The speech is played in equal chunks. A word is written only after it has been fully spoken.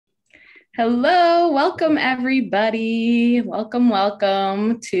Hello, welcome everybody.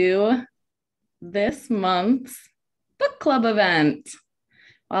 Welcome to this month's book club event.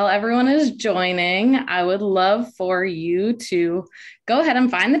 While everyone is joining, I would love for you to go ahead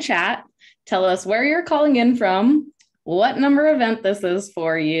and find the chat. Tell us where you're calling in from, what number event this is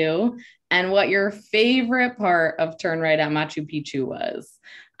for you, and what your favorite part of Turn Right at Machu Picchu was.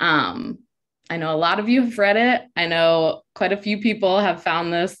 Um, I know a lot of you have read it. I know quite a few people have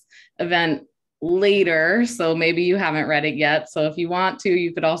found this event later, so maybe you haven't read it yet. So if you want to,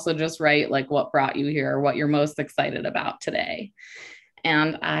 you could also just write like what brought you here, what you're most excited about today.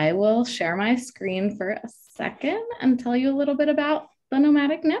 And I will share my screen for a second and tell you a little bit about the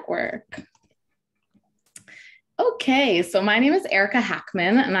Nomadic Network. Okay, so my name is Erica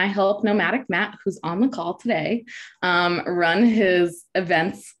Hackman, and I help Nomadic Matt, who's on the call today, run his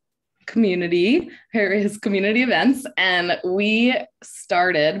events community, his community events. And we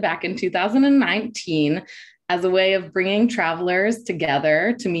started back in 2019 as a way of bringing travelers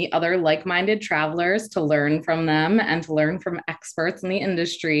together to meet other like-minded travelers, to learn from them and to learn from experts in the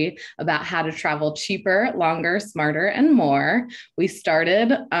industry about how to travel cheaper, longer, smarter, and more. We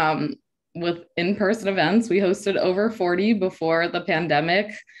started with in-person events. We hosted over 40 before the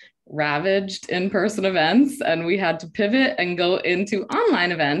pandemic ravaged in-person events, and we had to pivot and go into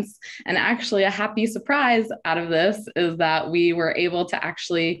online events. And actually, a happy surprise out of this is that we were able to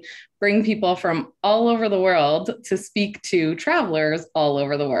actually bring people from all over the world to speak to travelers all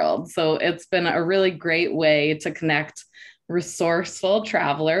over the world. So it's been a really great way to connect resourceful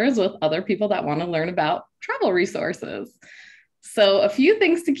travelers with other people that want to learn about travel resources. So a few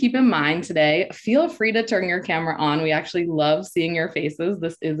things to keep in mind today. Feel free to turn your camera on. We actually love seeing your faces.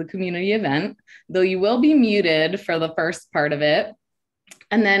 This is a community event, though you will be muted for the first part of it.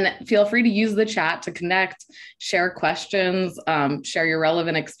 And then feel free to use the chat to connect, share questions, share your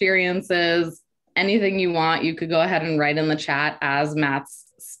relevant experiences, anything you want. You could go ahead and write in the chat as Matt's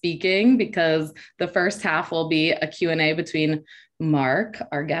speaking, because the first half will be a Q&A between Mark,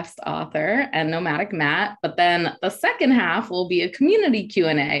 our guest author, and Nomadic Matt. But then the second half will be a community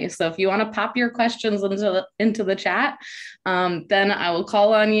Q&A. So if you want to pop your questions into the chat, then I will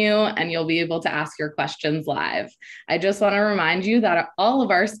call on you and you'll be able to ask your questions live. I just want to remind you that all of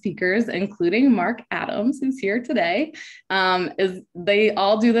our speakers, including Mark Adams, who's here today, they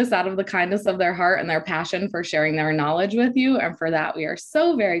all do this out of the kindness of their heart and their passion for sharing their knowledge with you. And for that, we are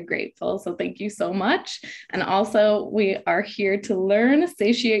so very grateful. So thank you so much. And also, we are here to learn,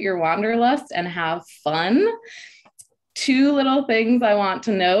 satiate your wanderlust, and have fun. Two little things I want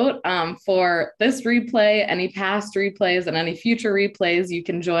to note for this replay, any past replays, and any future replays, you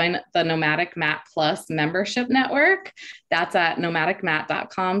can join the Nomadic Matt Plus membership network. That's at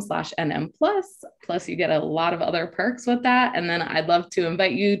nomadicmatt.com/NM Plus. Plus, you get a lot of other perks with that. And then I'd love to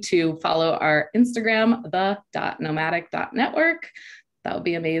invite you to follow our Instagram, the.nomadic.network. That would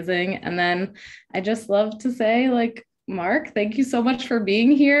be amazing. And then I just love to say, like, Mark, thank you so much for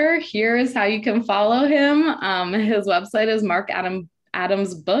being here. Here is how you can follow him. His website is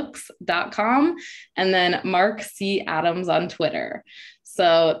markadamsbooks.com, and then Mark C. Adams on Twitter.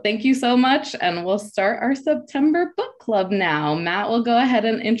 So thank you so much, and we'll start our September book club now. Matt will go ahead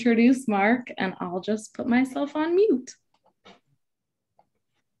and introduce Mark, and I'll just put myself on mute.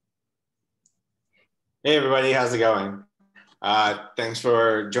 Hey everybody, how's it going? Thanks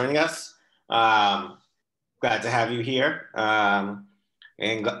for joining us. Glad to have you here, and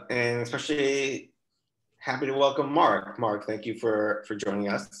especially happy to welcome Mark. Mark, thank you for joining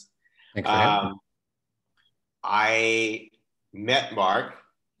us. Thanks for having me. I met Mark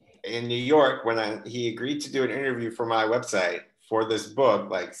in New York when he agreed to do an interview for my website for this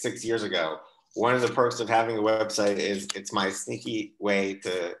book like 6 years ago. One of the perks of having a website is it's my sneaky way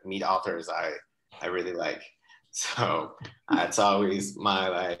to meet authors I really like. So it's always my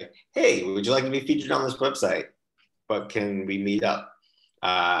like, hey, would you like to be featured on this website? But can we meet up?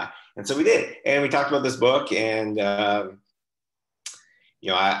 And so we did. And we talked about this book. And, I'm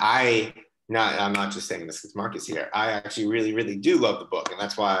not just saying this because Mark is here. I actually really, really do love the book. And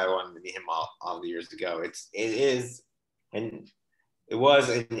that's why I wanted to meet him all the years ago. It was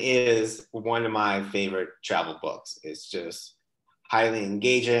and is one of my favorite travel books. It's just highly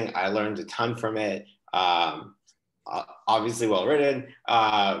engaging. I learned a ton from it. Obviously well written,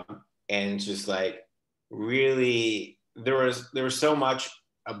 and just like really there was so much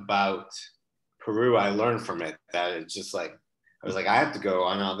about Peru I learned from it that it's just like I was like, I have to go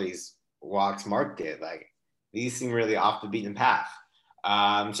on all these walks Mark did. Like these seem really off the beaten path.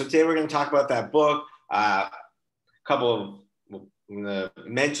 So today we're going to talk about that book, a couple of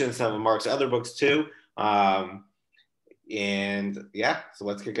mention some of Mark's other books too. And yeah, so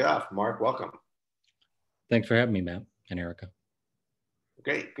let's kick it off. Mark, welcome. Thanks for having me, Matt and Erica.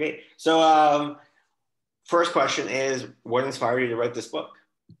 Great, great. So first question is, what inspired you to write this book?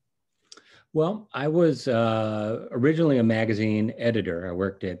 Well, I was originally a magazine editor. I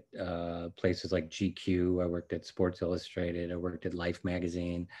worked at places like GQ. I worked at Sports Illustrated. I worked at Life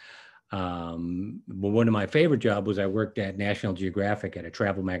magazine. But one of my favorite jobs was I worked at National Geographic at a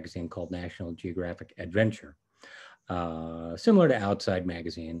travel magazine called National Geographic Adventure, similar to Outside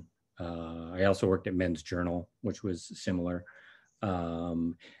magazine. I also worked at Men's Journal, which was similar.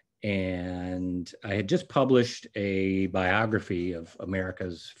 And I had just published a biography of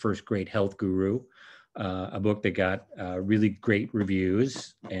America's first great health guru, a book that got really great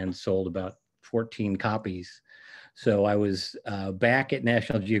reviews and sold about 14 copies. So I was back at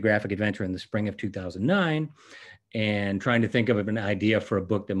National Geographic Adventure in the spring of 2009 and trying to think of an idea for a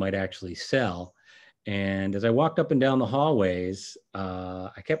book that might actually sell. And as I walked up and down the hallways,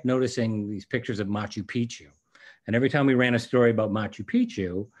 I kept noticing these pictures of Machu Picchu. And every time we ran a story about Machu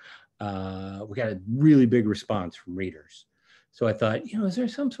Picchu, we got a really big response from readers. So I thought, is there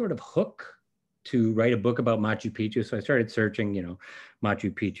some sort of hook to write a book about Machu Picchu? So I started searching,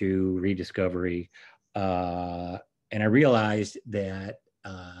 Machu Picchu, rediscovery. And I realized that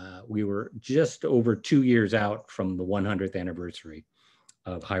we were just over 2 years out from the 100th anniversary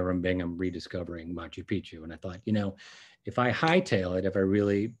of Hiram Bingham rediscovering Machu Picchu. And I thought, if I hightail it, if I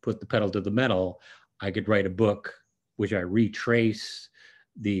really put the pedal to the metal, I could write a book which I retrace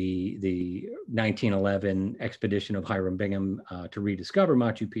the 1911 expedition of Hiram Bingham to rediscover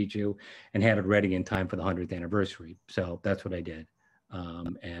Machu Picchu and have it ready in time for the 100th anniversary. So that's what I did.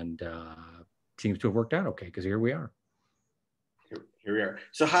 And seems to have worked out okay, because here we are. Here we are.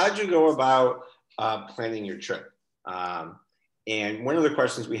 So how did you go about planning your trip? And one of the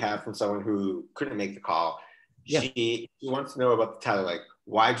questions we have from someone who couldn't make the call, she wants to know about the title, like,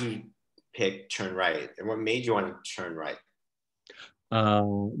 why did you pick Turn Right, and what made you want to turn right?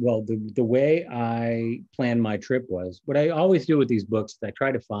 Well, the way I planned my trip was, what I always do with these books, I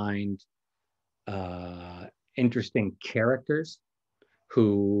try to find interesting characters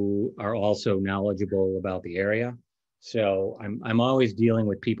who are also knowledgeable about the area. So I'm always dealing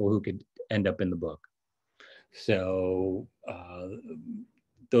with people who could end up in the book. So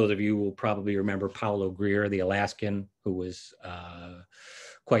those of you will probably remember Paulo Greer, the Alaskan, who was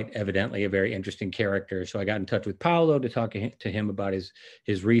quite evidently a very interesting character. So I got in touch with Paulo to talk to him about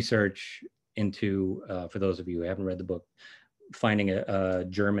his research into, for those of you who haven't read the book, finding a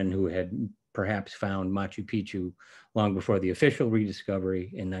German who had perhaps found Machu Picchu long before the official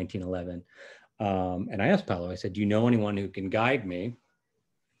rediscovery in 1911. And I asked Paulo, I said, do you know anyone who can guide me?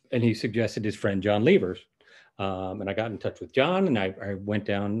 And he suggested his friend, John Levers. And I got in touch with John, and I went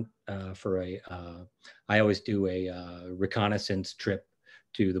down for I always do a reconnaissance trip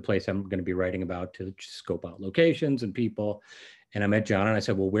to the place I'm going to be writing about to scope out locations and people. And I met John and I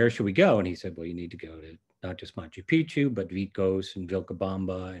said, well, where should we go? And he said, well, you need to go to not just Machu Picchu, but Vicos and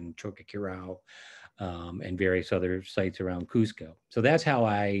Vilcabamba and Choqquequirao and various other sites around Cusco. So that's how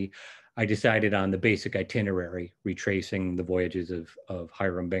I decided on the basic itinerary, retracing the voyages of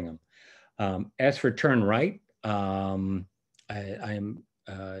Hiram Bingham. As for Turn Right, I am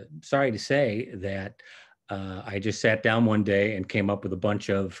sorry to say that I just sat down one day and came up with a bunch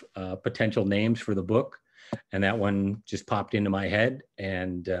of potential names for the book. And that one just popped into my head.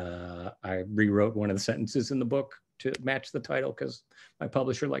 And I rewrote one of the sentences in the book to match the title because my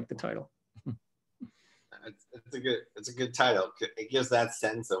publisher liked the title. It's a good title. It gives that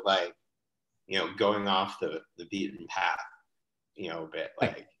sense of, like, going off the beaten path, a bit.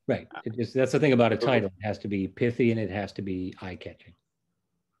 Like, right. That's the thing about a title. It has to be pithy and it has to be eye-catching.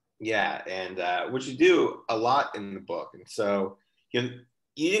 Yeah, and which you do a lot in the book. And so you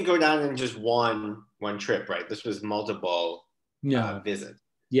didn't go down in just one trip, right? This was multiple visits.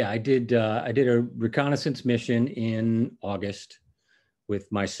 Yeah, I did a reconnaissance mission in August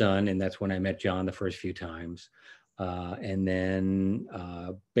with my son, and that's when I met John the first few times. And then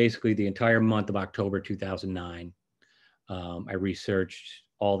basically the entire month of October 2009, I researched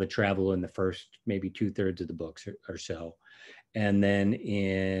all the travel in the first maybe 2/3 of the books or so. And then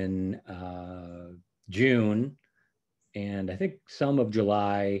in June, and I think some of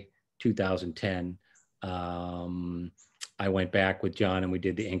July 2010, I went back with John and we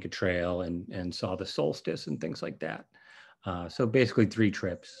did the Inca Trail and saw the solstice and things like that. So basically 3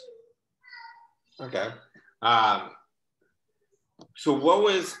 trips. Okay.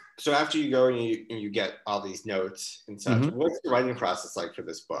 So after you go and you get all these notes and such, what's the writing process like for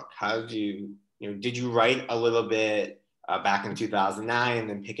this book? How did you write a little bit back in 2009 and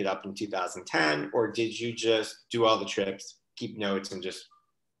then pick it up in 2010? Or did you just do all the trips, keep notes, and just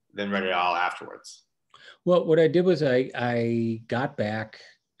then read it all afterwards? Well, what I did was I got back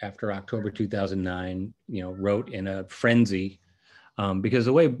after October 2009, wrote in a frenzy, because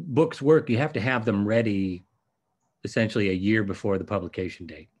the way books work, you have to have them ready essentially a year before the publication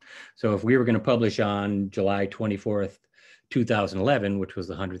date. So if we were going to publish on July 24th, 2011, which was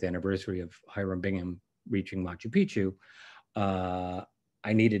the 100th anniversary of Hiram Bingham reaching Machu Picchu,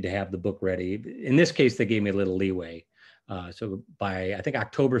 I needed to have the book ready. In this case, they gave me a little leeway. So by, I think,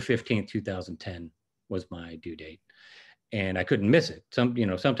 October 15th, 2010 was my due date. And I couldn't miss it.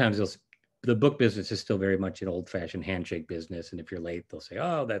 Sometimes the book business is still very much an old-fashioned handshake business. And if you're late, they'll say,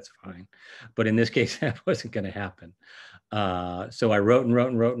 oh, that's fine. But in this case, that wasn't going to happen. So I wrote and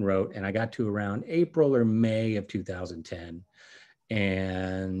wrote and wrote and wrote. And I got to around April or May of 2010.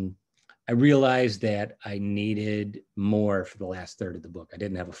 And I realized that I needed more for the last third of the book. I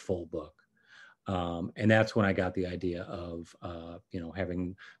didn't have a full book. And that's when I got the idea of,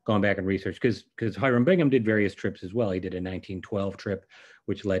 having gone back and researched, because Hiram Bingham did various trips as well. He did a 1912 trip,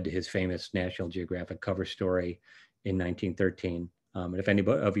 which led to his famous National Geographic cover story in 1913. And if any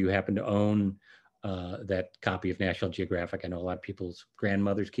of you happen to own that copy of National Geographic, I know a lot of people's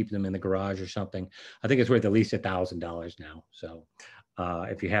grandmothers keep them in the garage or something. I think it's worth at least $1,000 now. So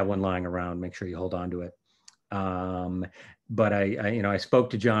if you have one lying around, make sure you hold on to it. But I spoke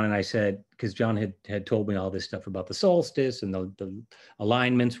to John and I said, because John had told me all this stuff about the solstice and the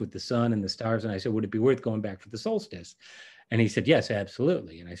alignments with the sun and the stars. And I said, would it be worth going back for the solstice? And he said, yes,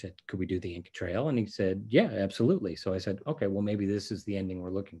 absolutely. And I said, could we do the Inca Trail? And he said, yeah, absolutely. So I said, okay, well, maybe this is the ending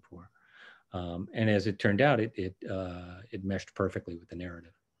we're looking for. And as it turned out, it meshed perfectly with the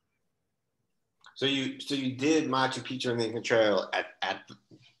narrative. So you did Machu Picchu and the Inca Trail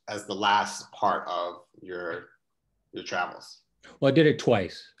as the last part of your travels. Well, I did it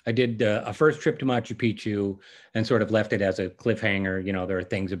twice. I did a first trip to Machu Picchu and sort of left it as a cliffhanger. There are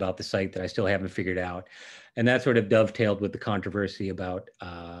things about the site that I still haven't figured out. And that sort of dovetailed with the controversy about,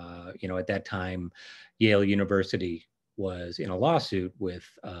 at that time, Yale University was in a lawsuit with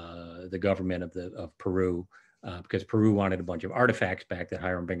the government of Peru, because Peru wanted a bunch of artifacts back that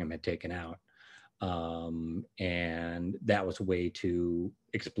Hiram Bingham had taken out. And that was a way to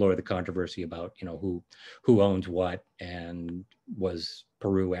explore the controversy about, who owns what, and was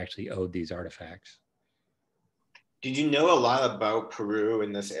Peru actually owed these artifacts. Did you know a lot about Peru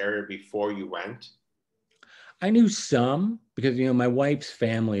in this area before you went? I knew some because, my wife's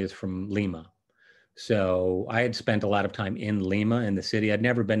family is from Lima. So I had spent a lot of time in Lima, in the city. I'd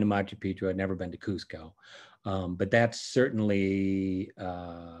never been to Machu Picchu. I'd never been to Cusco. But that's certainly,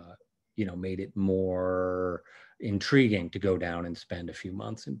 made it more intriguing to go down and spend a few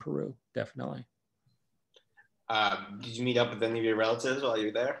months in Peru, definitely. Did you meet up with any of your relatives while you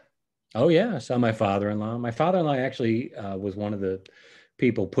were there? Oh yeah, I saw my father-in-law. My father-in-law actually was one of the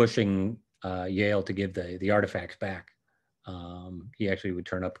people pushing Yale to give the artifacts back. He actually would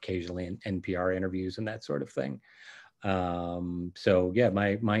turn up occasionally in NPR interviews and that sort of thing. So yeah,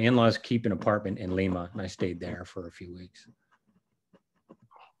 my in-laws keep an apartment in Lima, and I stayed there for a few weeks.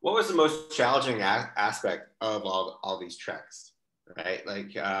 What was the most challenging aspect of all these treks, right?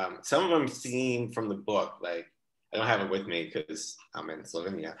 Like some of them seem from the book, like I don't have it with me because I'm in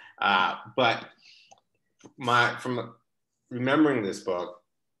Slovenia, but from remembering this book,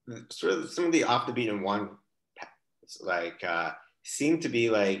 sort of some of the off the beaten one, like seemed to be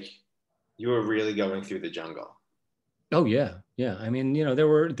like you were really going through the jungle. Oh yeah. I mean, there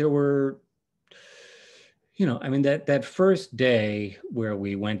were that first day where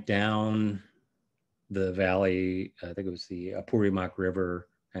we went down the valley, I think it was the Apurimac River,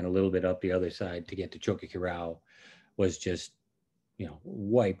 and a little bit up the other side to get to Choqquequirao, was just,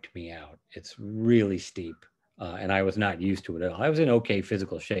 wiped me out. It's really steep. And I was not used to it at all. I was in okay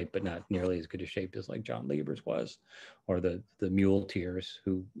physical shape, but not nearly as good a shape as like John Lieber's was, or the muleteers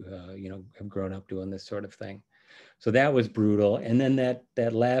who, have grown up doing this sort of thing. So that was brutal. And then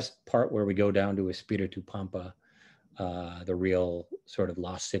that last part where we go down to Espiritu Pampa, the real sort of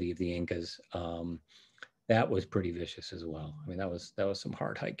lost city of the Incas, that was pretty vicious as well. I mean, that was some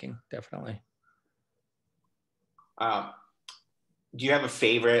hard hiking, definitely. Do you have a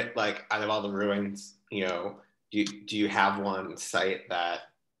favorite, like out of all the ruins, do you have one site that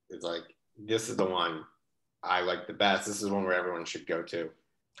is like, this is the one I like the best, this is one where everyone should go to?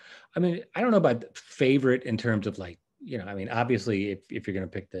 I mean, I don't know about favorite in terms of like, obviously if you're going to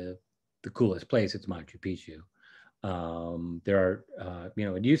pick the coolest place, it's Machu Picchu. There are,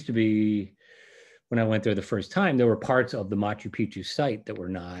 it used to be when I went there the first time, there were parts of the Machu Picchu site that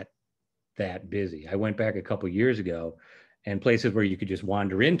that busy. I went back a couple years ago, and places where you could just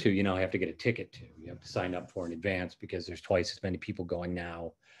wander into, you have to get a ticket to. You have to sign up for in advance because there's twice as many people going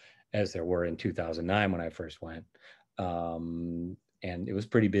now as there were in 2009 when I first went. And it was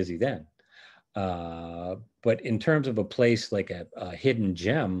pretty busy then. But in terms of a place like a hidden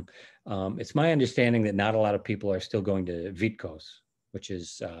gem, it's my understanding that not a lot of people are still going to Vitkos, which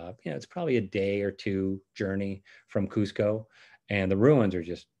is, it's probably a day or two journey from Cusco. And the ruins are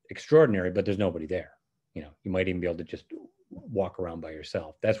just extraordinary, but there's nobody there. You might even be able to just walk around by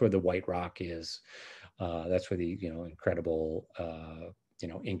yourself. That's where the White Rock is. That's where the, incredible,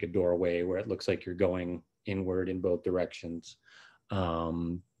 Inca doorway where it looks like you're going inward in both directions.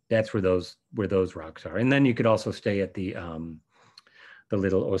 That's where those rocks are. And then you could also stay at the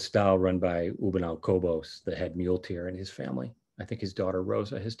little hostal run by Ubanal Kobos, the head muleteer, and his family. I think his daughter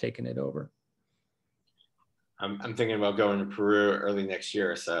Rosa has taken it over. I'm thinking about going to Peru early next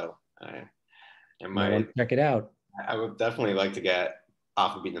year, so I might check it out. I would definitely like to get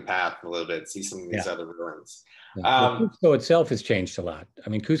off the beaten path a little bit, see some of these other ruins. Well, Cusco itself has changed a lot. I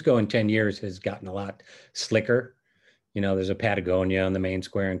mean, Cusco in 10 years has gotten a lot slicker. There's a Patagonia on the main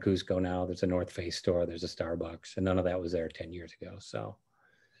square in Cusco now. There's a North Face store. There's a Starbucks. And none of that was there 10 years ago. So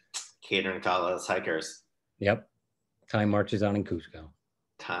catering to all those hikers. Yep. Time marches on in Cusco.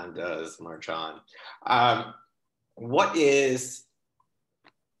 Time does march on. What is,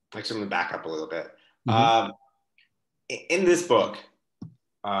 actually, I'm going to back up a little bit. Mm-hmm. In this book,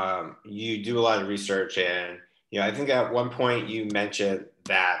 you do a lot of research, and I think at one point you mentioned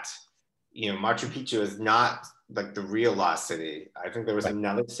that Machu Picchu is not like the real lost city. I think there was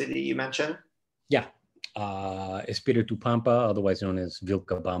another city you mentioned. Yeah, Espiritu Pampa, otherwise known as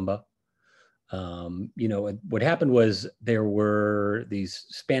Vilcabamba. What happened was there were these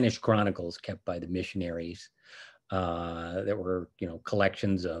Spanish chronicles kept by the missionaries that were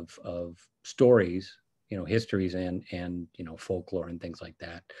collections of stories, histories and folklore and things like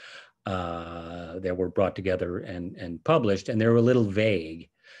that that were brought together and published, and they were a little vague.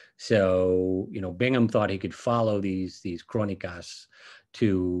 So, Bingham thought he could follow these chronicas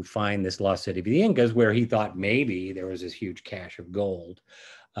to find this lost city of the Incas, where he thought maybe there was this huge cache of gold.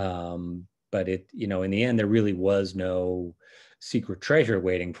 But in the end, there really was no secret treasure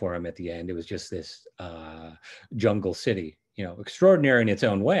waiting for him at the end. It was just this jungle city, extraordinary in its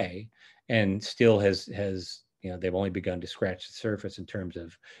own way, and still has they've only begun to scratch the surface in terms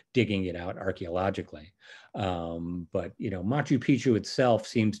of digging it out archaeologically. But Machu Picchu itself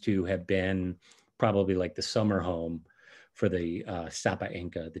seems to have been probably like the summer home for the Sapa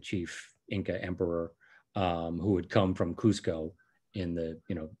Inca, the chief Inca emperor, who would come from Cusco in the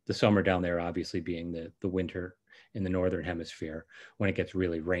summer down there, obviously being the winter in the northern hemisphere when it gets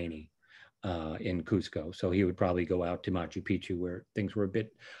really rainy in Cusco. So he would probably go out to Machu Picchu where things were a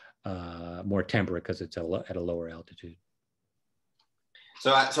bit more temperate because it's at a lower altitude.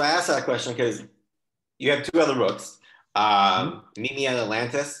 So I asked that question because you have two other books, Meet Me at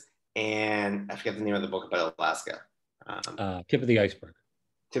Atlantis, and I forget the name of the book about Alaska. Tip of the Iceberg.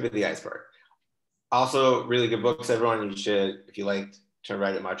 Tip of the Iceberg. Also, really good books, everyone. You should, if you like to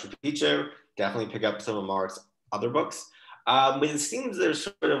write at Machu Picchu, definitely pick up some of Mark's other books. But it seems there's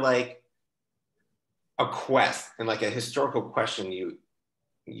sort of like a quest and like a historical question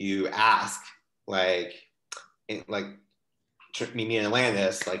you ask, like Meet Me in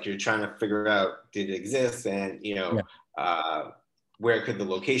Atlantis, like you're trying to figure out, did it exist? And, where could the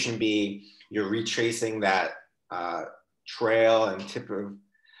location be? You're retracing that trail and tip of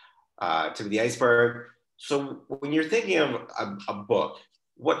the iceberg. So when you're thinking of a book,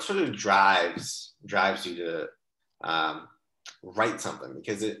 what sort of drives you to write something?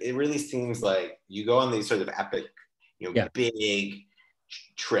 Because it really seems like you go on these sort of epic, big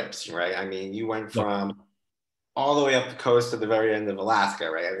trips, right? I mean, you went from all the way up the coast to the very end of Alaska,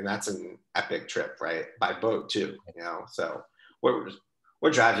 right? I mean, that's an epic trip, right? By boat too, So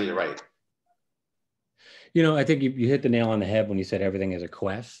what drives you to write? I think you hit the nail on the head when you said everything is a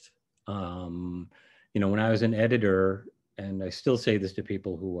quest. When I was an editor, and I still say this to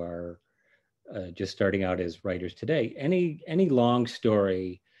people who are just starting out as writers today, any long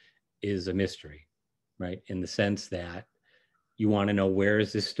story is a mystery, right? In the sense that you want to know, where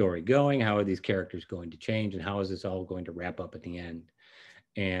is this story going? How are these characters going to change? And how is this all going to wrap up at the end?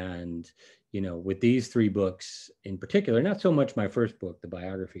 And, with these three books in particular, not so much my first book, the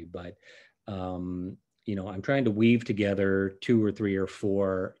biography, but, I'm trying to weave together 2 or 3 or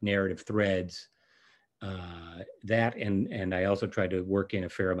 4 narrative threads. And I also try to work in a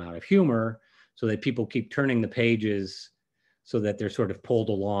fair amount of humor so that people keep turning the pages so that they're sort of pulled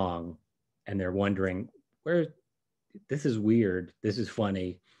along and they're wondering, this is weird, this is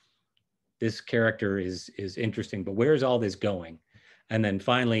funny, this character is interesting, but where's all this going? And then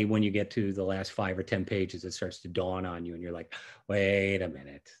finally, when you get to the last 5 or 10 pages, it starts to dawn on you and you're like, wait a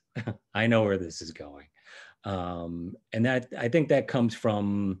minute, I know where this is going. And that, I think that comes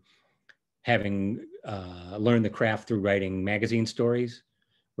from having learned the craft through writing magazine stories,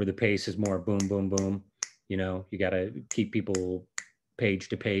 where the pace is more boom, boom, boom. You know, you got to keep people page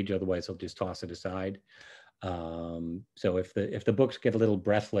to page, otherwise they'll just toss it aside. So if the books get a little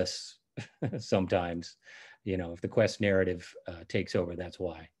breathless sometimes, you know, if the quest narrative takes over, that's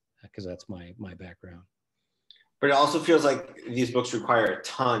why, because that's my background. But it also feels like these books require a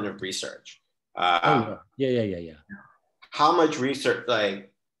ton of research. Yeah. How much research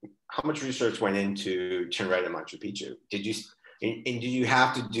went into writing Machu Picchu? Did you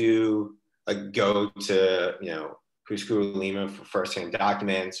have to do go to, you know, Cusco, Lima for firsthand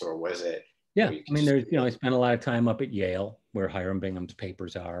documents, or was it? Yeah, I mean, I spent a lot of time up at Yale, where Hiram Bingham's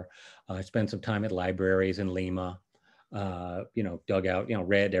papers are. I spent some time at libraries in Lima, dug out,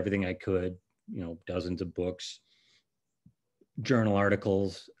 read everything I could, dozens of books, journal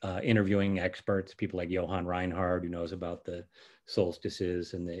articles, interviewing experts, people like Johann Reinhard, who knows about the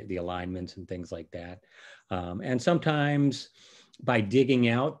solstices and the alignments and things like that. And sometimes by digging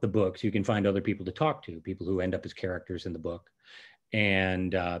out the books, you can find other people to talk to, people who end up as characters in the book.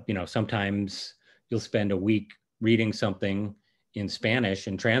 And, sometimes you'll spend a week reading something in Spanish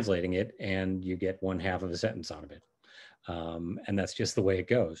and translating it, and you get one half of a sentence out of it. And that's just the way it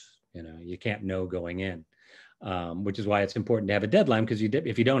goes. You can't know going in, which is why it's important to have a deadline, because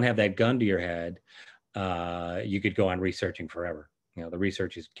if you don't have that gun to your head, you could go on researching forever. The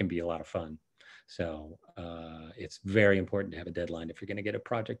research can be a lot of fun. So it's very important to have a deadline if you're going to get a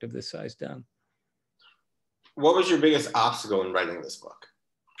project of this size done. What was your biggest obstacle in writing this book?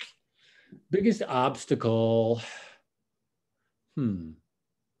 Biggest obstacle, I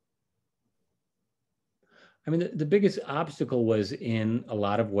mean, the biggest obstacle was, in a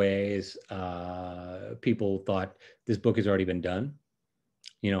lot of ways, people thought this book has already been done.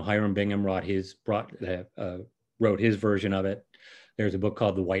 Hiram Bingham wrote his version of it. There's a book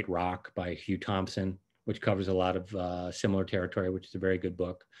called The White Rock by Hugh Thompson, which covers a lot of similar territory, which is a very good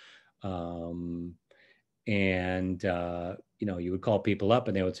book. You would call people up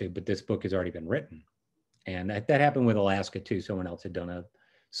and they would say, but this book has already been written. And that happened with Alaska too. Someone else had done a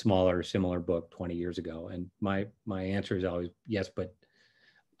smaller, similar book 20 years ago. And my answer is always, yes, but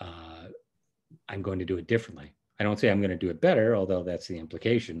I'm going to do it differently. I don't say I'm going to do it better, although that's the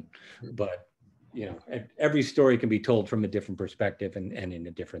implication. But, every story can be told from a different perspective and in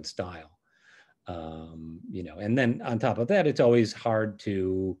a different style. And then on top of that, it's always hard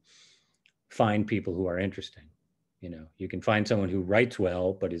to find people who are interesting. You can find someone who writes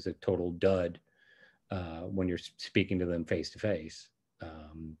well, but is a total dud when you're speaking to them face to face.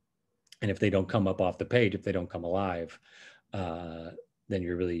 And if they don't come up off the page, if they don't come alive, then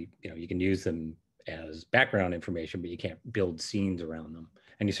you're really, you can use them as background information, but you can't build scenes around them.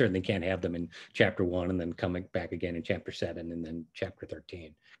 And you certainly can't have them in chapter 1 and then coming back again in chapter 7 and then chapter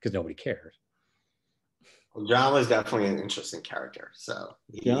 13, because nobody cares. Well, John was definitely an interesting character. So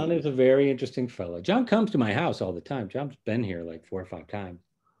John is a very interesting fellow. John comes to my house all the time. John's been here like 4 or 5 times.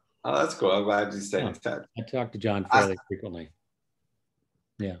 Oh, that's cool. I'm glad you stayed in touch. I talk to John fairly frequently.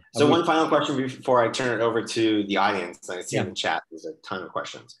 Yeah. So one final question before I turn it over to the audience. I see in the chat, there's a ton of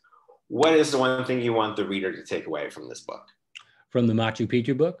questions. What is the one thing you want the reader to take away from this book? From the Machu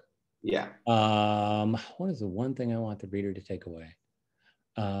Picchu book? Yeah. What is the one thing I want the reader to take away?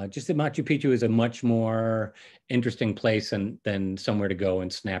 Just that Machu Picchu is a much more interesting place than somewhere to go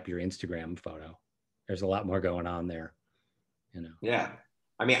and snap your Instagram photo. There's a lot more going on there, Yeah.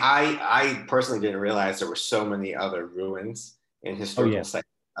 I mean, I personally didn't realize there were so many other ruins and historical sites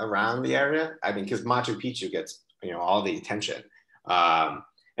around the area. I mean, because Machu Picchu gets, all the attention. And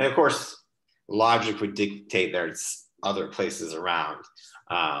of course, logic would dictate there's other places around.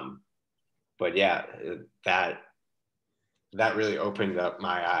 But yeah, that really opened up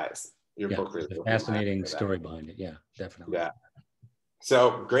my eyes. Your book really opened fascinating story behind it. Yeah, definitely. Yeah.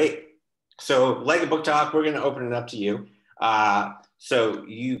 So great. So like a book talk, we're going to open it up to you. So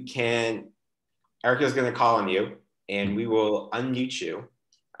Erica's going to call on you and we will unmute you.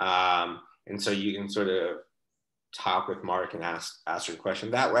 And so you can sort of talk with Mark and ask your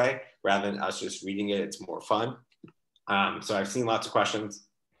question that way, rather than us just reading it. It's more fun. So I've seen lots of questions,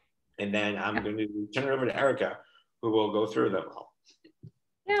 and then I'm going to turn it over to Erica, who will go through them all.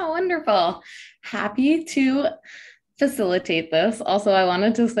 Yeah, wonderful. Happy to facilitate this. Also, I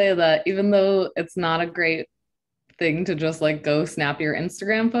wanted to say that even though it's not a great thing to just go snap your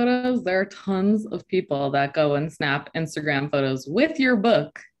Instagram photos, there are tons of people that go and snap Instagram photos with your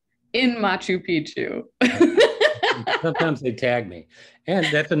book in Machu Picchu. Sometimes they tag me. And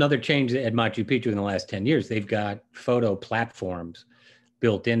that's another change at Machu Picchu in the last 10 years. They've got photo platforms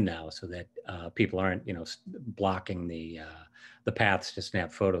built in now so that people aren't, blocking the paths to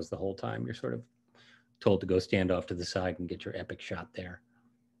snap photos the whole time. You're sort of told to go stand off to the side and get your epic shot there.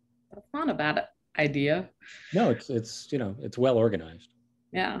 That's not a bad idea. No, it's well organized.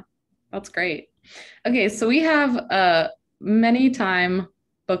 Yeah, that's great. Okay, so we have many time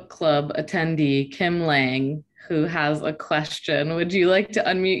book club attendee, Kim Lang, who has a question. Would you like to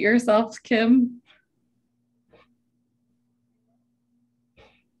unmute yourself, Kim?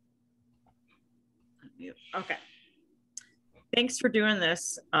 Okay. Thanks for doing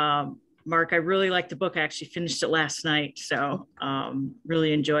this. Mark, I really liked the book. I actually finished it last night, so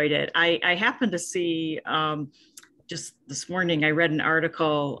really enjoyed it. I happened to see, just this morning, I read an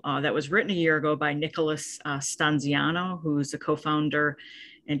article that was written a year ago by Nicholas Stanziano, who's a co-founder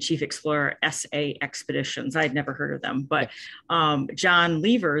and chief explorer SA Expeditions. I'd never heard of them, but John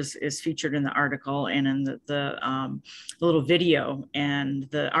Levers is featured in the article and in the little video. And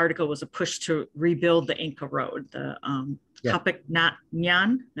the article was a push to rebuild the Inca Road, the Capac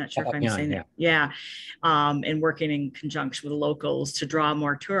Nyan, not sure if I'm saying that. Yeah. And working in conjunction with the locals to draw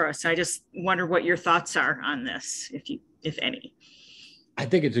more tourists. I just wonder what your thoughts are on this, if any. I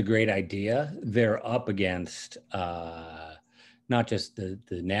think it's a great idea. They're up against not just the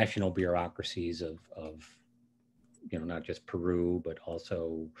national bureaucracies of not just Peru, but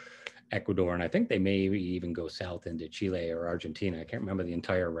also Ecuador. And I think they may even go south into Chile or Argentina. I can't remember the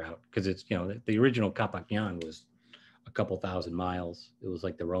entire route because it's, the original Capac Nyan was a couple thousand miles. It was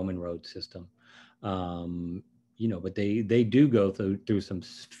like the Roman road system. But they do go through some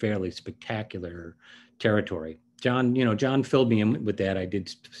fairly spectacular territory. John filled me in with that. I did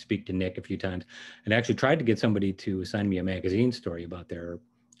speak to Nick a few times and actually tried to get somebody to assign me a magazine story about their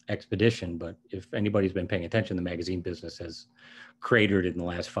expedition. But if anybody's been paying attention, the magazine business has cratered in the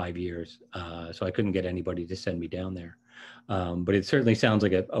last 5 years. So I couldn't get anybody to send me down there. But it certainly sounds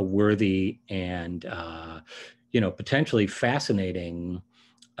like a worthy and, potentially fascinating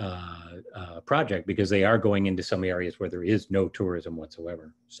project, because they are going into some areas where there is no tourism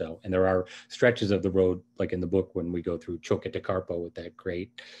whatsoever. So, and there are stretches of the road, like in the book, when we go through Choquetecarpo with that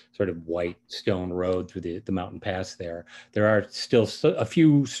great sort of white stone road through the mountain pass there are still a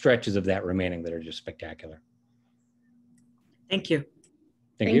few stretches of that remaining that are just spectacular. Thank you.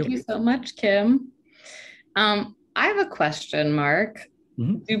 Thank you so much, Kim. I have a question, Mark.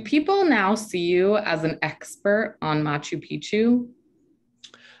 Mm-hmm. Do people now see you as an expert on Machu Picchu?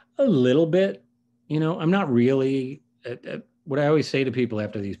 A little bit. I'm not really, what I always say to people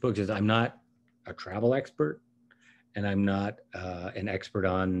after these books is I'm not a travel expert, and I'm not an expert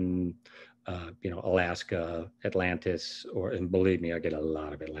on, Alaska, Atlantis, and believe me, I get a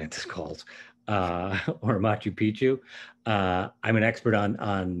lot of Atlantis calls, or Machu Picchu. I'm an expert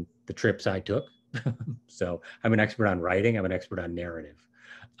on the trips I took. So I'm an expert on writing. I'm an expert on narrative.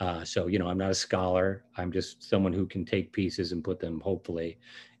 So, I'm not a scholar. I'm just someone who can take pieces and put them, hopefully,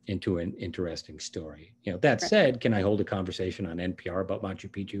 into an interesting story. That said, can I hold a conversation on NPR about Machu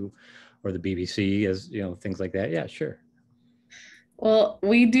Picchu or the BBC, as things like that? Yeah, sure. Well,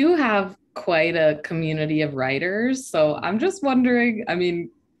 we do have quite a community of writers. So I'm just wondering,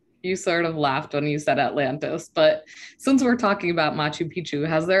 you sort of laughed when you said Atlantis, but since we're talking about Machu Picchu,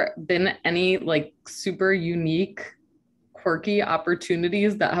 has there been any super unique, quirky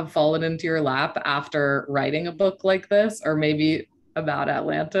opportunities that have fallen into your lap after writing a book like this, or maybe about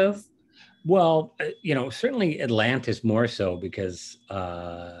Atlantis? Well, certainly Atlantis more so, because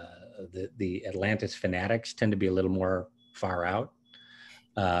the Atlantis fanatics tend to be a little more far out.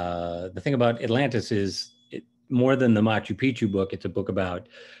 The thing about Atlantis is, more than the Machu Picchu book, it's a book about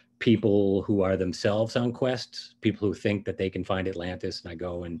people who are themselves on quests, people who think that they can find Atlantis, and I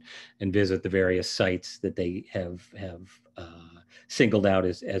go and visit the various sites that they have singled out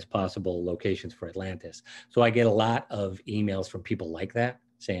as possible locations for Atlantis. So I get a lot of emails from people like that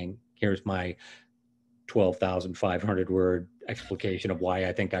saying, here's my 12,500 word explication of why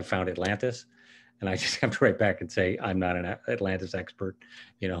I think I found Atlantis. And I just have to write back and say, I'm not an Atlantis expert,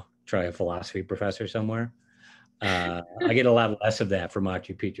 try a philosophy professor somewhere. I get a lot less of that for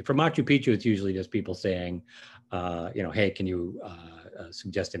Machu Picchu. For Machu Picchu, it's usually just people saying, hey, can you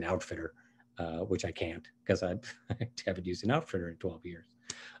suggest an outfitter? Which I can't, because I haven't used an outfitter in 12 years.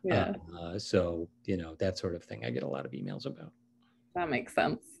 Yeah. So, that sort of thing I get a lot of emails about. That makes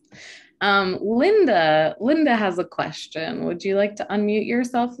sense. Linda has a question. Would you like to unmute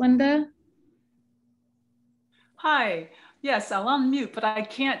yourself, Linda? Hi. Yes, I'll unmute, but I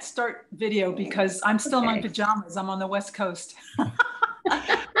can't start video because I'm still in my pajamas. I'm on the West Coast.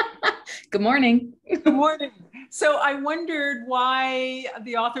 Good morning. Good morning. So I wondered why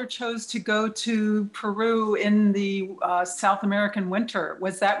the author chose to go to Peru in the South American winter.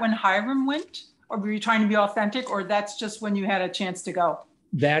 Was that when Hiram went? Or were you trying to be authentic, or that's just when you had a chance to go?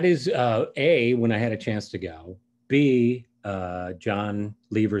 That is A, when I had a chance to go. B, John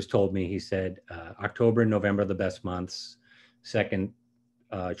Levers told me, he said, October and November are the best months. Second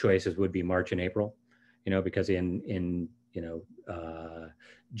choices would be March and April, because in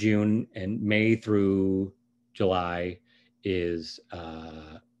June and May through July is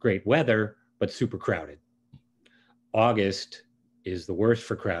great weather, but super crowded. August is the worst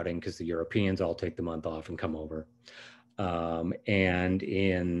for crowding because the Europeans all take the month off and come over. And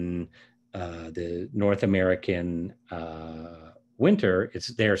in the North American winter,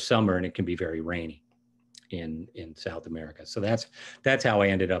 it's their summer and it can be very rainy in South America. So that's how I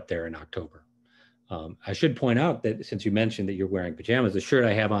ended up there in October. I should point out that since you mentioned that you're wearing pajamas, the shirt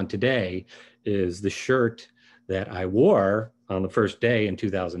I have on today is the shirt that I wore on the first day in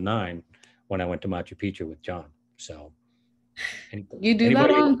 2009 when I went to Machu Picchu with John. So you do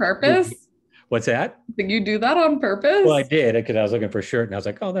that on purpose? What's that? Did you do that on purpose? Well, I did, because I was looking for a shirt and I was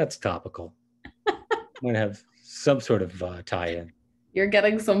like, oh, that's topical. I'm going to have some sort of tie-in. You're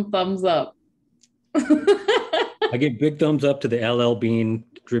getting some thumbs up. I give big thumbs up to the LL Bean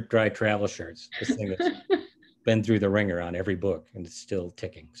drip dry travel shirts. This thing that's been through the ringer on every book and it's still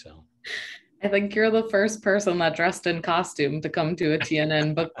ticking. So I think you're the first person that dressed in costume to come to a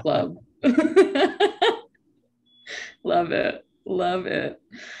TNN book club. Love it. Love it.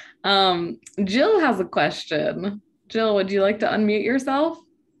 Jill has a question. Jill, would you like to unmute yourself?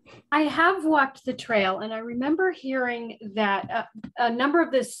 I have walked the trail, and I remember hearing that a number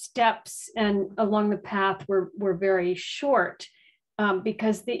of the steps and along the path were very short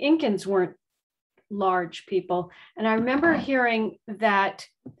because the Incans weren't large people. And I remember hearing that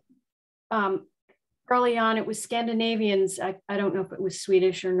early on, it was Scandinavians, I don't know if it was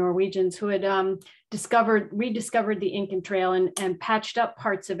Swedish or Norwegians, who had rediscovered the Incan Trail and patched up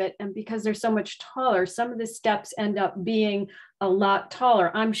parts of it. And because they're so much taller, some of the steps end up being a lot taller.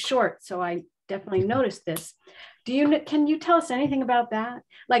 I'm short, so I definitely noticed this. Can you tell us anything about that?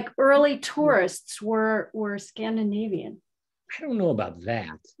 Like early tourists were Scandinavian. I don't know about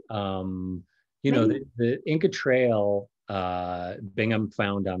that. The Inca Trail, Bingham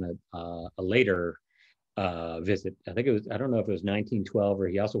found on a later visit. I think I don't know if it was 1912 or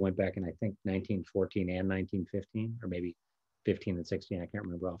he also went back in, I think, 1914 and 1915, or maybe 15 and 16. I can't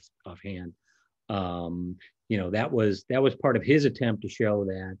remember offhand. That was part of his attempt to show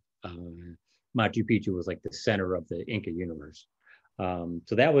that Machu Picchu was like the center of the Inca universe.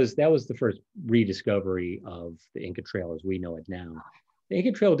 So that was the first rediscovery of the Inca Trail as we know it now. The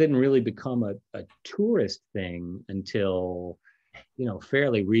Inca Trail didn't really become a tourist thing until,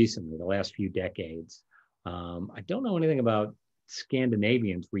 fairly recently, the last few decades. I don't know anything about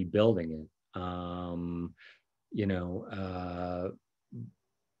Scandinavians rebuilding it.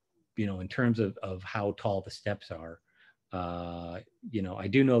 In terms of how tall the steps are. I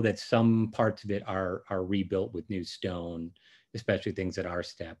do know that some parts of it are rebuilt with new stone, especially things that are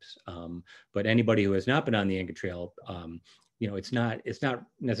steps. But anybody who has not been on the Inca Trail, it's not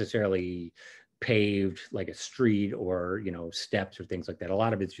necessarily paved like a street or steps or things like that. A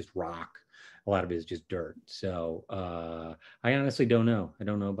lot of it's just rock. A lot of it is just dirt. So I honestly don't know. I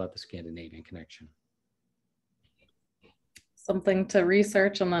don't know about the Scandinavian connection. Something to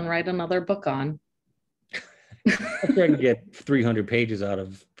research and then write another book on. I'm trying to get 300 pages out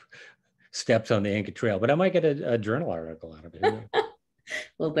of steps on the Inca Trail, but I might get a journal article out of it.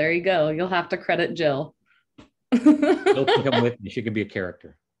 Well, there you go. You'll have to credit Jill. Jill can come with me. She could be a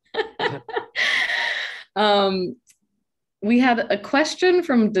character. We had a question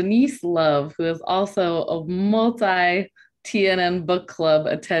from Denise Love, who is also a multi-TNN book club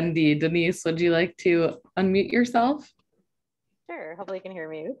attendee. Denise, would you like to unmute yourself? Sure. Hopefully you can hear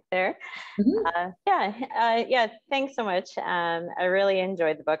me there. Mm-hmm. Yeah. Thanks so much. I really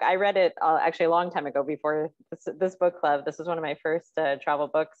enjoyed the book. I read it actually a long time ago before this book club. This was one of my first travel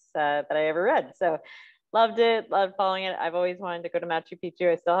books that I ever read. So loved it, loved following it. I've always wanted to go to Machu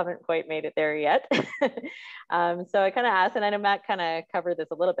Picchu. I still haven't quite made it there yet. So I kind of asked, and I know Matt kind of covered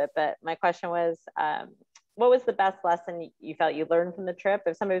this a little bit, but my question was, what was the best lesson you felt you learned from the trip?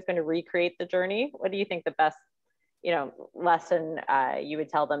 If somebody was going to recreate the journey, what do you think the best lesson you would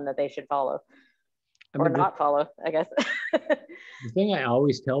tell them that they should follow or not follow, I guess? The thing I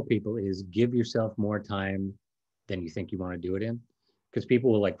always tell people is give yourself more time than you think you want to do it in, because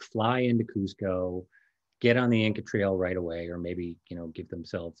people will like fly into Cusco, get on the Inca Trail right away, or maybe, give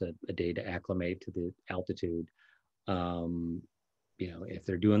themselves a day to acclimate to the altitude. if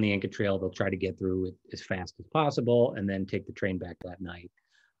they're doing the Inca Trail, they'll try to get through it as fast as possible and then take the train back that night.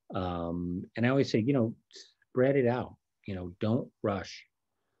 And I always say, spread it out, don't rush.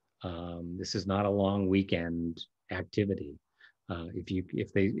 This is not a long weekend activity.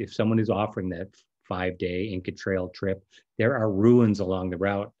 If someone is offering that 5-day Inca Trail trip, there are ruins along the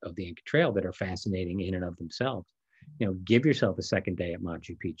route of the Inca Trail that are fascinating in and of themselves. Give yourself a second day at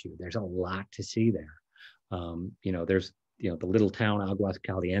Machu Picchu. There's a lot to see there. There's the little town Aguas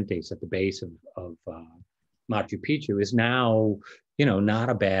Calientes at the base of Machu Picchu is now not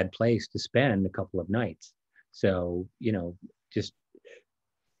a bad place to spend a couple of nights. So just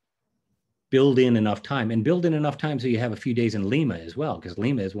build in enough time so you have a few days in Lima as well, because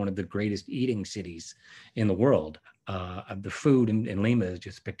Lima is one of the greatest eating cities in the world. The food in Lima is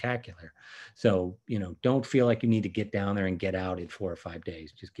just spectacular. So, don't feel like you need to get down there and get out in 4 or 5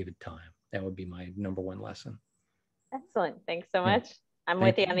 days. Just give it time. That would be my number one lesson. Excellent. Thanks so much. I'm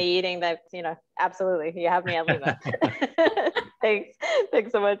with you on the eating. That's, absolutely. You have me at Lima. Thanks.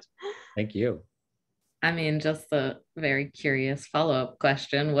 Thanks so much. Thank you. I mean, just a very curious follow-up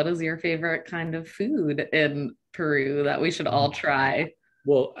question. What is your favorite kind of food in Peru that we should all try?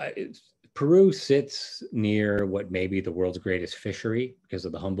 Well, Peru sits near what may be the world's greatest fishery because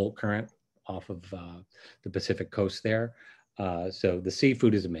of the Humboldt Current off of the Pacific coast there. So the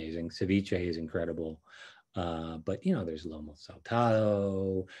seafood is amazing. Ceviche is incredible. But, there's lomo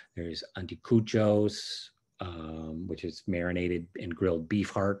saltado, there's anticuchos, which is marinated and grilled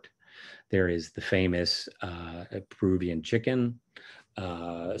beef heart. There is the famous Peruvian chicken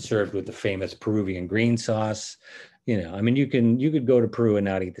served with the famous Peruvian green sauce. You could go to Peru and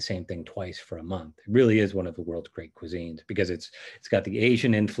not eat the same thing twice for a month. It really is one of the world's great cuisines because it's got the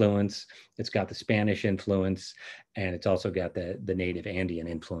Asian influence, it's got the Spanish influence, and it's also got the native Andean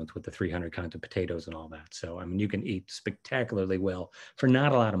influence with the 300 kinds of potatoes and all that. So, you can eat spectacularly well for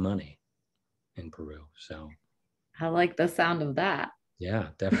not a lot of money in Peru. So I like the sound of that. Yeah,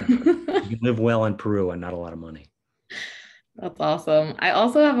 definitely. You can live well in Peru and not a lot of money. That's awesome. I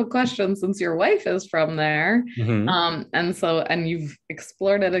also have a question since your wife is from there. And you've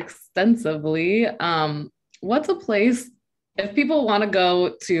explored it extensively. What's a place, if people want to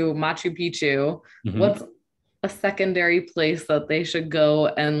go to Machu Picchu, what's a secondary place that they should go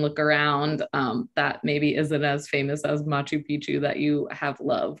and look around that maybe isn't as famous as Machu Picchu that you have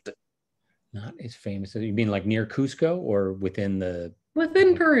loved? Not as famous. You mean like near Cusco or within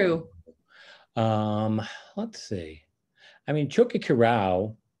Peru? Let's see.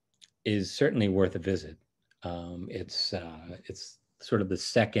 Choqquequirao is certainly worth a visit. It's sort of the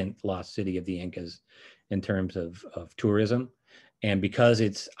second lost city of the Incas in terms of tourism. And because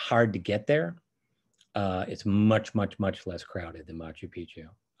it's hard to get there, it's much, much, much less crowded than Machu Picchu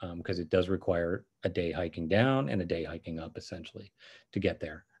because it does require a day hiking down and a day hiking up essentially to get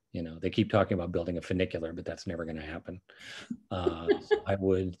there. They keep talking about building a funicular, but that's never going to happen. So I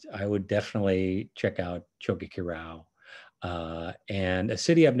would definitely check out Choqquequirao. And a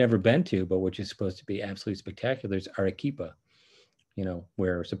city I've never been to, but which is supposed to be absolutely spectacular, is Arequipa.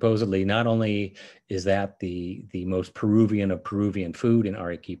 Where supposedly not only is that the most Peruvian of Peruvian food in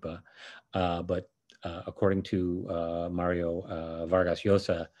Arequipa, but according to Mario Vargas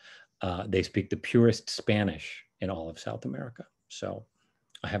Llosa, they speak the purest Spanish in all of South America. So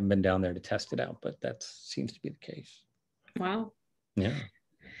I haven't been down there to test it out, but that seems to be the case. Wow. Yeah.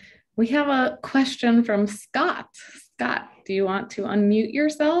 We have a question from Scott. Scott, do you want to unmute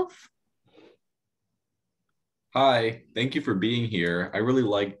yourself? Hi, thank you for being here. I really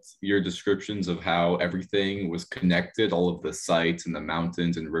liked your descriptions of how everything was connected, all of the sites and the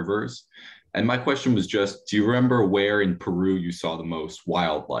mountains and rivers. And my question was just, do you remember where in Peru you saw the most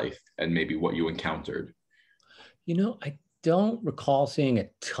wildlife and maybe what you encountered? I don't recall seeing a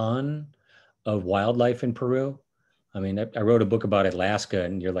ton of wildlife in Peru. I wrote a book about Alaska,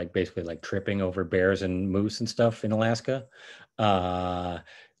 and you're basically tripping over bears and moose and stuff in Alaska. In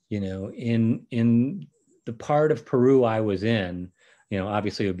the part of Peru I was in,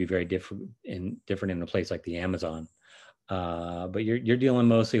 obviously it would be very different in a place like the Amazon. But you're dealing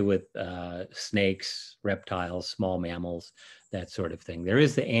mostly with snakes, reptiles, small mammals, that sort of thing. There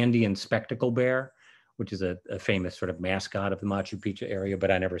is the Andean spectacle bear, which is a famous sort of mascot of the Machu Picchu area,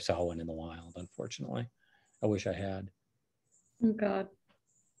 but I never saw one in the wild, unfortunately. I wish I had. Oh God.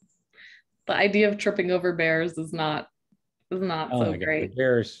 The idea of tripping over bears is not so great. The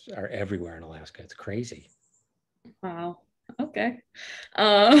bears are everywhere in Alaska. It's crazy. Wow. Okay.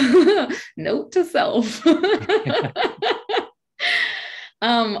 Note to self. Like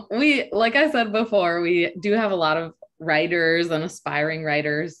I said before, we do have a lot of writers and aspiring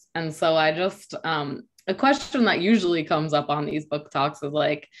writers. And so I just a question that usually comes up on these book talks is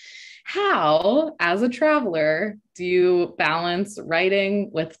like, how, as a traveler, do you balance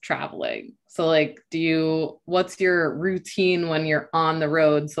writing with traveling? So like, what's your routine when you're on the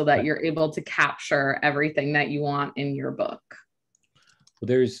road so that you're able to capture everything that you want in your book? Well,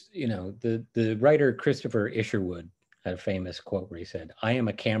 there's, the writer Christopher Isherwood had a famous quote where he said, "I am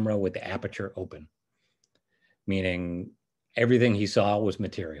a camera with the aperture open," meaning everything he saw was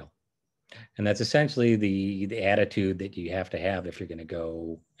material. And that's essentially the attitude that you have to have if you're going to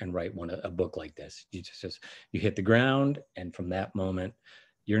go and write a book like this. You hit the ground, and from that moment,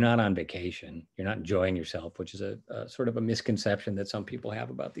 you're not on vacation. You're not enjoying yourself, which is a sort of a misconception that some people have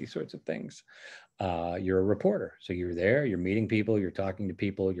about these sorts of things. You're a reporter. So you're there, you're meeting people, you're talking to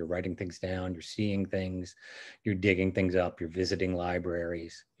people, you're writing things down, you're seeing things, you're digging things up, you're visiting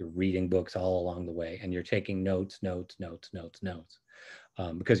libraries, you're reading books all along the way, and you're taking notes,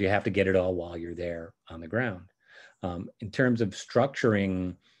 because you have to get it all while you're there on the ground. In terms of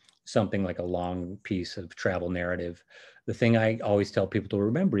structuring something like a long piece of travel narrative, the thing I always tell people to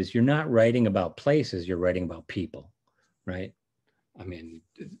remember is you're not writing about places, you're writing about people, right? I mean,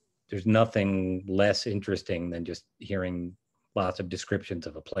 there's nothing less interesting than just hearing lots of descriptions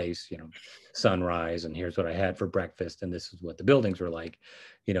of a place, sunrise, and here's what I had for breakfast, and this is what the buildings were like.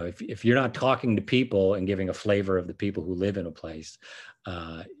 If you're not talking to people and giving a flavor of the people who live in a place,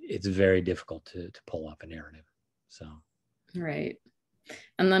 it's very difficult to pull off a narrative. So, right.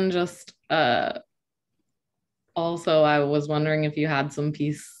 And then just also, I was wondering if you had some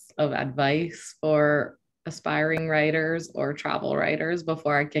piece of advice for aspiring writers or travel writers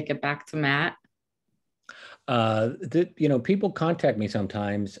before I kick it back to Matt. People contact me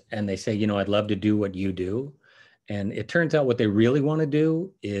sometimes and they say, I'd love to do what you do. And it turns out what they really want to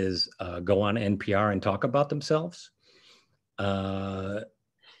do is go on NPR and talk about themselves.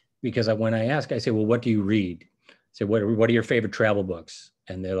 Because when I ask, I say, well, what do you read? I say, what are your favorite travel books?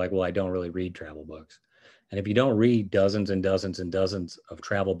 And they're like, well, I don't really read travel books. And if you don't read dozens and dozens and dozens of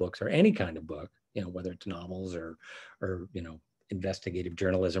travel books or any kind of book, whether it's novels or investigative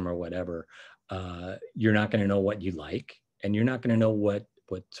journalism or whatever, you're not going to know what you like, and you're not going to know what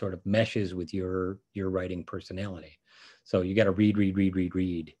sort of meshes with your writing personality. So you got to read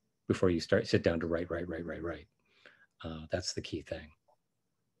before you sit down to write. That's the key thing.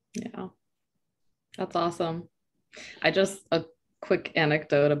 Yeah, that's awesome. A quick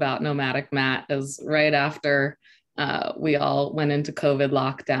anecdote about Nomadic Matt is right after we all went into COVID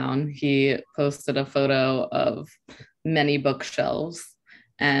lockdown, he posted a photo of many bookshelves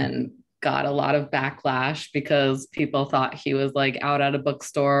and got a lot of backlash because people thought he was like out at a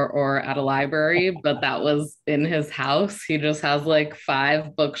bookstore or at a library, but that was in his house. He just has like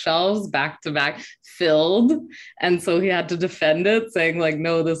 5 bookshelves back to back filled. And so he had to defend it, saying like,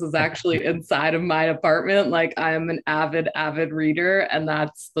 no, this is actually inside of my apartment. Like, I am an avid reader. And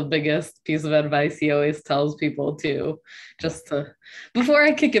that's the biggest piece of advice he always tells people too. Before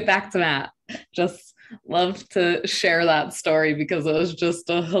I kick it back to Matt, just love to share that story because it was just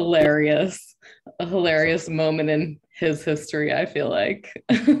a hilarious moment in his history, I feel like.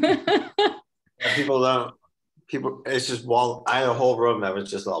 It's just I had a whole room that was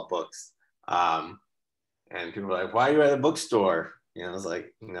just all books. And people were like, why are you at a bookstore? I was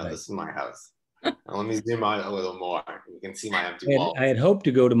like, This is my house. Let me zoom out a little more. You can see my empty walls. I had hoped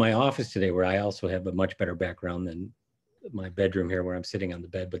to go to my office today, where I also have a much better background than my bedroom here, where I'm sitting on the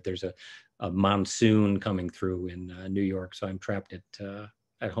bed, but there's a monsoon coming through in New York, so I'm trapped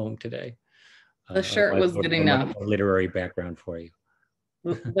at home today. The shirt was good enough. A literary background for you.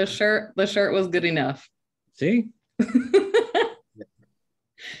 The shirt was good enough. See?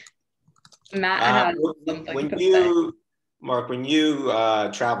 Matt had something Mark, when you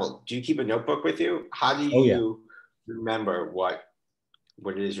travel, do you keep a notebook with you? How do you remember what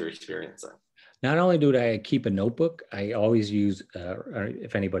it is you're experiencing? Not only do I keep a notebook, I always use,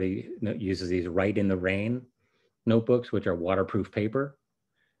 if anybody uses these, Write in the Rain notebooks, which are waterproof paper.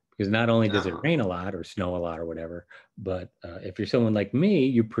 Because not only does it rain a lot or snow a lot or whatever, but if you're someone like me,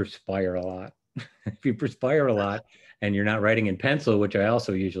 you perspire a lot. If you perspire a lot and you're not writing in pencil, which I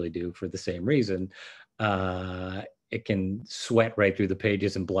also usually do for the same reason, it can sweat right through the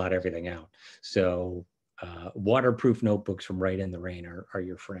pages and blot everything out. So waterproof notebooks from Write in the Rain are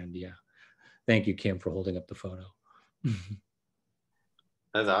your friend, yeah. Thank you, Kim, for holding up the photo.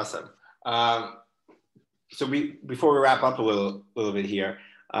 That's awesome. So before we wrap up a little bit here,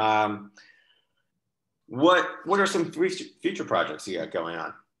 what are some future projects you got going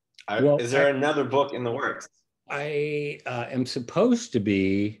on? Is there another book in the works? I am supposed to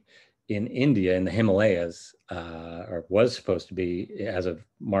be in India, in the Himalayas, or was supposed to be as of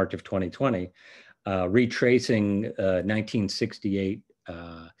March of 2020, retracing 1968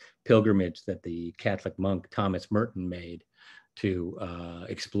 pilgrimage that the Catholic monk Thomas Merton made to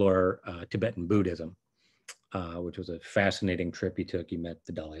explore Tibetan Buddhism, which was a fascinating trip he took. He met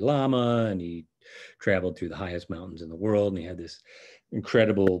the Dalai Lama and he traveled through the highest mountains in the world. And he had this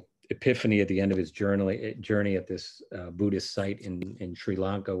incredible epiphany at the end of his journey at this Buddhist site in Sri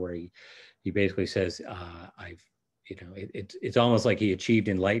Lanka, where he basically says, it's almost like he achieved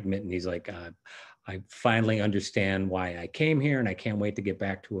enlightenment. And he's like, I finally understand why I came here and I can't wait to get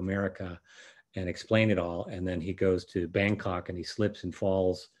back to America and explain it all. And then he goes to Bangkok and he slips and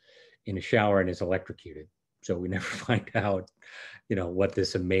falls in a shower and is electrocuted. So we never find out, what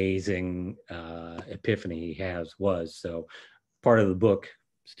this amazing epiphany he was. So part of the book,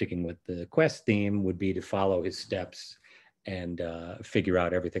 sticking with the quest theme, would be to follow his steps and figure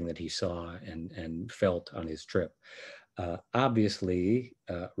out everything that he saw and felt on his trip. Obviously,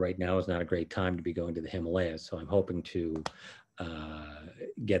 right now is not a great time to be going to the Himalayas. So I'm hoping to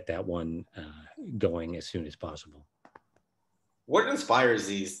get that one going as soon as possible. What inspires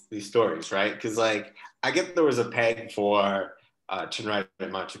these stories, right? Because I get there was a peg for to write at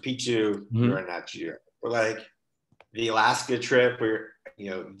Machu Picchu during that year, or the Alaska trip, where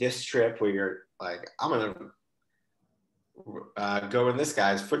this trip where you're like, I'm gonna go in this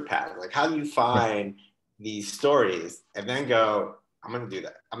guy's footpath. How do you find these stories and then go, I'm gonna do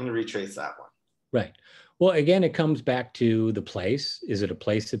that. I'm gonna retrace that one. Right. Well, again, it comes back to the place. Is it a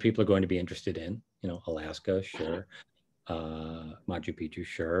place that people are going to be interested in? Alaska, sure. Machu Picchu,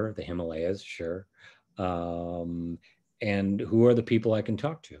 sure. The Himalayas, sure. And who are the people I can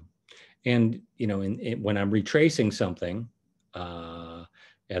talk to? And, when I'm retracing something,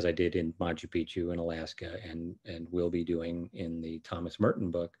 as I did in Machu Picchu in Alaska and will be doing in the Thomas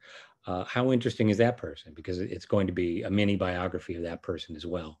Merton book, how interesting is that person? Because it's going to be a mini biography of that person as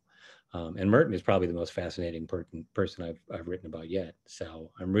well. And Merton is probably the most fascinating person I've written about yet.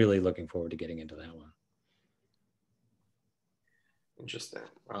 So I'm really looking forward to getting into that one. Interesting.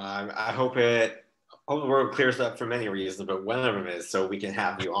 I hope the world clears up for many reasons, but one of them is so we can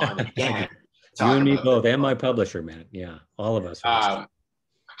have you on again. You and me both, and my publisher, Matt. Yeah, all of us. How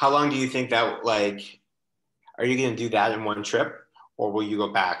long do you think that, are you going to do that in one trip, or will you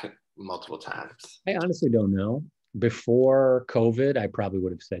go back multiple times? I honestly don't know. Before COVID, I probably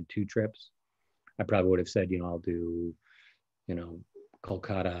would have said 2 trips. I probably would have said, I'll do,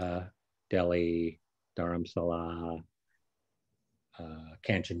 Kolkata, Delhi, Dharamsala,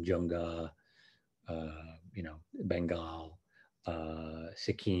 Kanchenjunga, Bengal,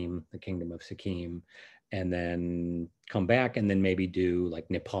 Sikkim, the Kingdom of Sikkim, and then come back and then maybe do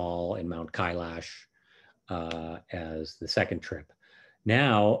Nepal and Mount Kailash as the second trip.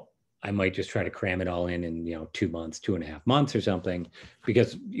 Now, I might just try to cram it all in 2 months, 2.5 months or something,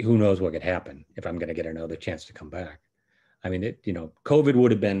 because who knows what could happen if I'm going to get another chance to come back. I mean, COVID would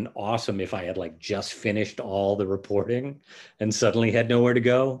have been awesome if I had just finished all the reporting and suddenly had nowhere to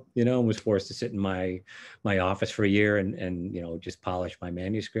go, and was forced to sit in my office for a year and just polish my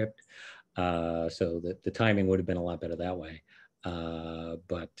manuscript. So the timing would have been a lot better that way.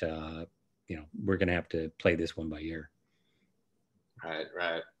 But we're going to have to play this one by ear.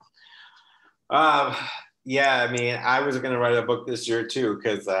 Right. Yeah, I mean, I was going to write a book this year too,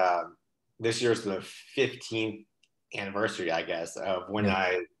 because this year's the 15th anniversary, I guess, of when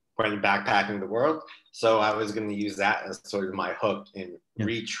I went backpacking the world. So I was going to use that as sort of my hook and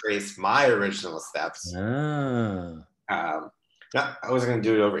retrace my original steps. I was going to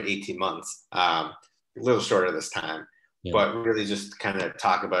do it over 18 months, a little shorter this time, but really just kind of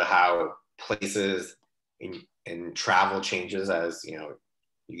talk about how places and travel changes as you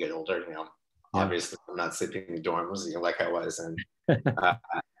get older. Obviously I'm not sleeping in dorms like I was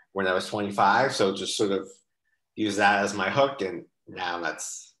when I was 25. So just sort of use that as my hook, and now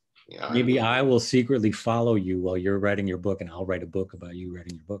that's maybe I will secretly follow you while you're writing your book, and I'll write a book about you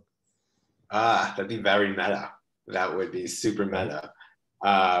writing your book. That'd be very meta. That would be super meta.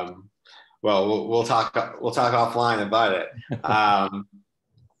 Well, we'll talk offline about it.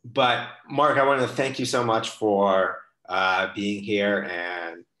 But Mark, I want to thank you so much for being here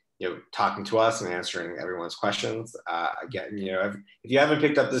and talking to us and answering everyone's questions. Again, if you haven't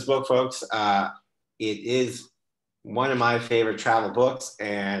picked up this book, folks, it is one of my favorite travel books,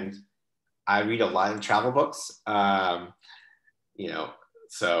 and I read a lot of travel books.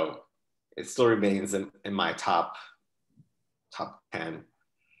 So it still remains in my top 10.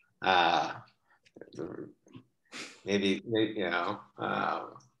 Maybe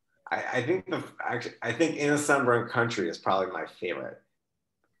I think In a Sunburned Country is probably my favorite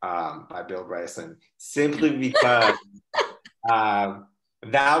by Bill Bryson, simply because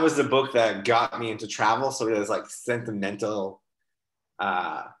that was the book that got me into travel. So it was like sentimental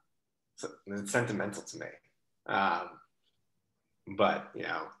to me. But you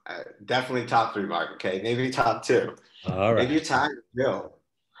know, definitely top 3, Mark. Okay, maybe top 2. All right. Maybe you're tired, Bill.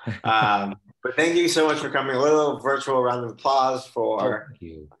 But thank you so much for coming. A little virtual round of applause for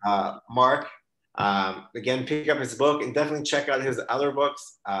Mark. Again, pick up his book and definitely check out his other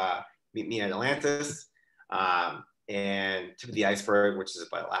books. Meet Me at Atlantis, and Tip of the Iceberg, which is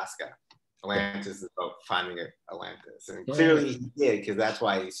about Alaska. Atlantis is about finding Atlantis, and clearly he did, because that's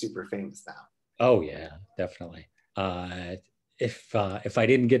why he's super famous now. Oh yeah, definitely. If I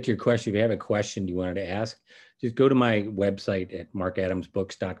didn't get to your question, if you have a question you wanted to ask, just go to my website at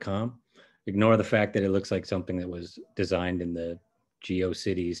markadamsbooks.com. Ignore the fact that it looks like something that was designed in the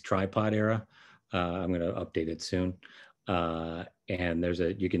GeoCities tripod era. I'm going to update it soon. And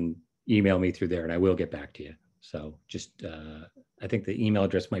you can email me through there and I will get back to you. So just, I think the email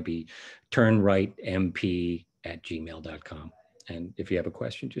address might be turnrightmp@gmail.com. And if you have a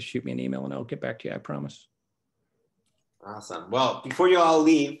question, just shoot me an email and I'll get back to you, I promise. Awesome. Well, before you all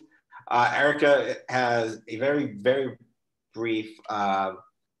leave, Erica has a very, very brief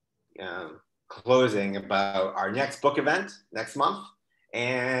closing about our next book event next month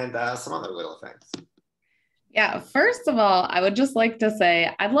and some other little things. Yeah, first of all, I would just like to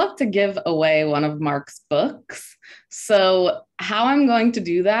say I'd love to give away one of Mark's books. So how I'm going to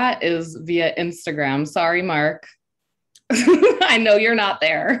do that is via Instagram. Sorry, Mark. I know you're not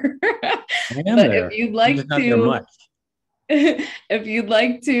there. I am there. If you'd like to, if you'd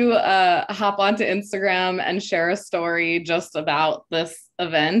like to hop onto Instagram and share a story just about this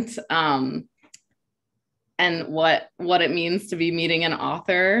event and what it means to be meeting an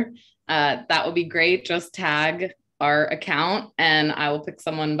author, that would be great. Just tag our account and I will pick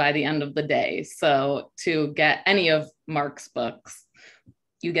someone by the end of the day. So to get any of Mark's books,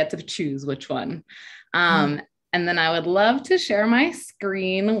 you get to choose which one. And then I would love to share my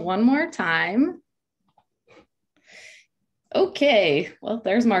screen one more time. Okay, well,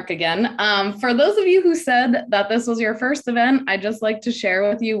 there's Mark again. For those of you who said that this was your first event, I'd just like to share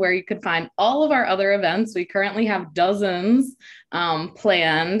with you where you could find all of our other events. We currently have dozens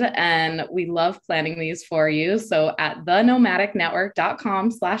planned, and we love planning these for you. So at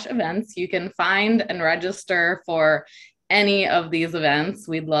thenomadicnetwork.com/events, you can find and register for any of these events.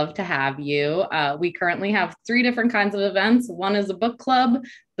 We'd love to have you. We currently have 3 different kinds of events. One is a book club.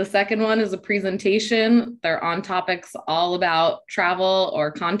 The second one is a presentation. They're on topics all about travel or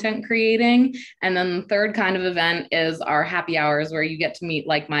content creating. And then the third kind of event is our happy hours, where you get to meet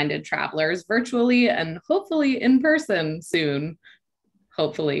like-minded travelers virtually and hopefully in person soon.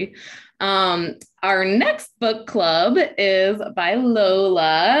 Hopefully. Our next book club is by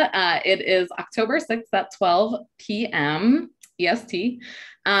Lola. It is October 6th at 12 p.m. EST.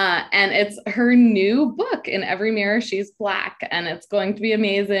 And it's her new book, In Every Mirror She's Black. And it's going to be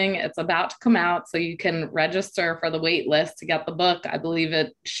amazing. It's about to come out, so you can register for the wait list to get the book. I believe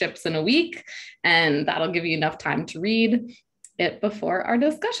it ships in a week, and that'll give you enough time to read it before our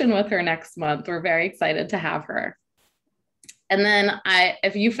discussion with her next month. We're very excited to have her. And then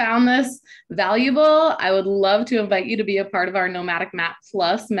if you found this valuable, I would love to invite you to be a part of our Nomadic Matt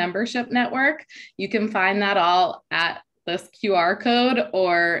Plus membership network. You can find that all at this QR code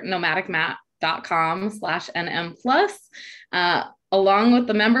or nomadicmatt.com/NM plus. Along with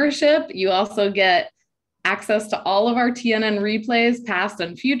the membership, you also get access to all of our TNN replays, past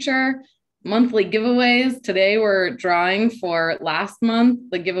and future, monthly giveaways. Today we're drawing for last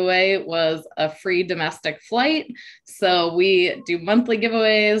month. The giveaway was a free domestic flight. So we do monthly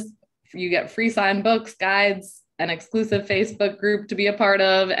giveaways. You get free signed books, guides, an exclusive Facebook group to be a part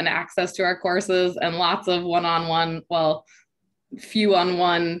of, and access to our courses, and lots of one-on-one, well, few on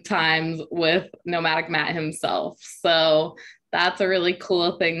one times with Nomadic Matt himself. So that's a really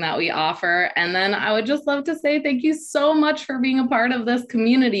cool thing that we offer. And then I would just love to say thank you so much for being a part of this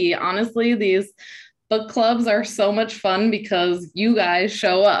community. Honestly, these book clubs are so much fun because you guys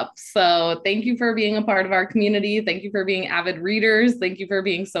show up. So thank you for being a part of our community. Thank you for being avid readers. Thank you for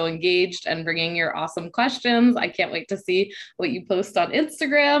being so engaged and bringing your awesome questions. I can't wait to see what you post on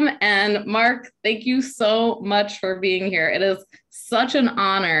Instagram. And Mark, thank you so much for being here. It is such an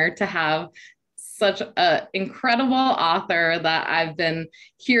honor to have such an incredible author that I've been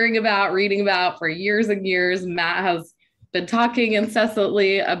hearing about, reading about for years and years. Matt has been talking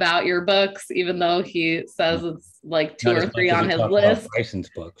incessantly about your books, even though he says it's like 2 or 3 on his list.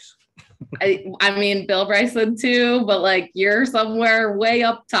 Licensed books. I mean, Bill Bryson too, but like you're somewhere way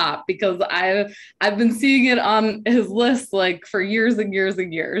up top because I've been seeing it on his list like for years and years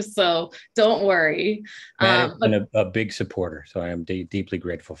and years. So don't worry. Matt has been a big supporter, so I am deeply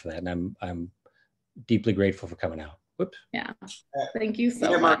grateful for that, and I'm deeply grateful for coming out. Whoops. Yeah. Thank you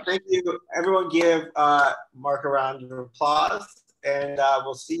so much. Mark, thank you. Everyone give Mark a round of applause, and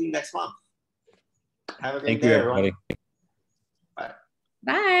we'll see you next month. Have a good day, everybody. Bye.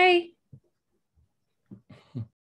 Bye.